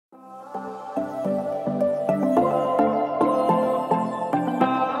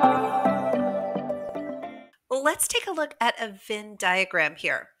Well, let's take a look at a Venn diagram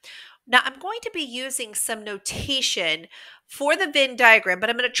here. Now, I'm going to be using some notation for the Venn diagram, but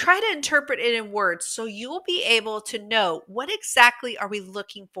I'm going to try to interpret it in words so you'll be able to know what exactly are we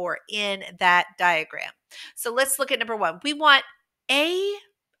looking for in that diagram. So let's look at number one. We want A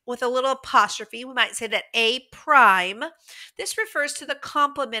with a little apostrophe. We might say that A prime. This refers to the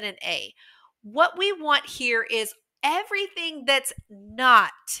complement in A. What we want here is everything that's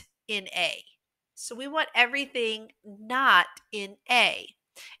not in A. So we want everything not in A.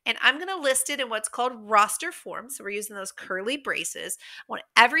 And I'm going to list it in what's called roster form. So we're using those curly braces. I want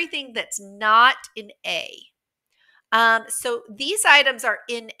everything that's not in A. So these items are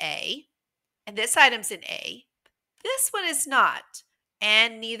in A, and this item's in A. This one is not,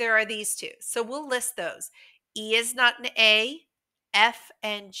 and neither are these two. So we'll list those. E is not in A. F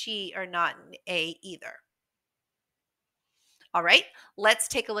and G are not in A either. All right, let's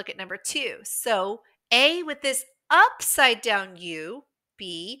take a look at number two. So A with this upside down U,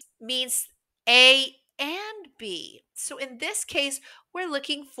 B, means A and B. So in this case, we're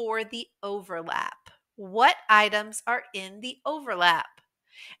looking for the overlap. What items are in the overlap?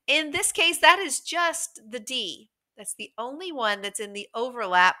 In this case, that is just the D. That's the only one that's in the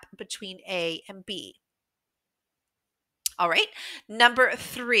overlap between A and B. All right, number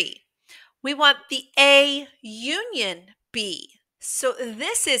three. We want the A union B. So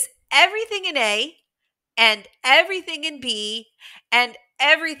this is everything in A and everything in B and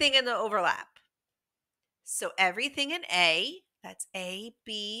everything in the overlap. So everything in A, that's A,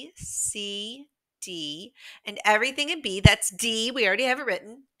 B, C, D, and everything in B, that's D, we already have it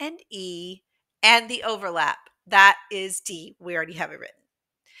written, and E, and the overlap, that is D, we already have it written.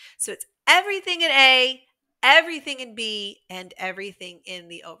 So it's everything in A, everything in B, and everything in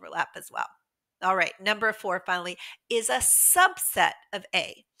the overlap as well. All right, number four, finally, is a subset of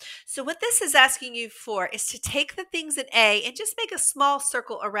A. So what this is asking you for is to take the things in A and just make a small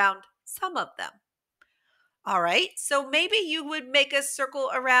circle around some of them. All right, so maybe you would make a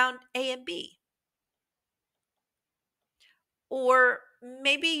circle around A and B. Or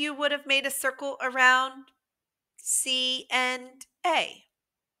maybe you would have made a circle around C and A.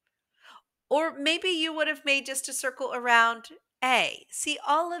 Or maybe you would have made just a circle around A. See,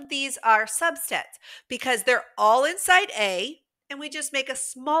 all of these are subsets because they're all inside A, and we just make a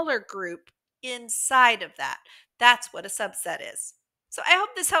smaller group inside of that. That's what a subset is. So I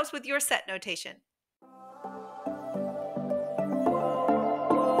hope this helps with your set notation.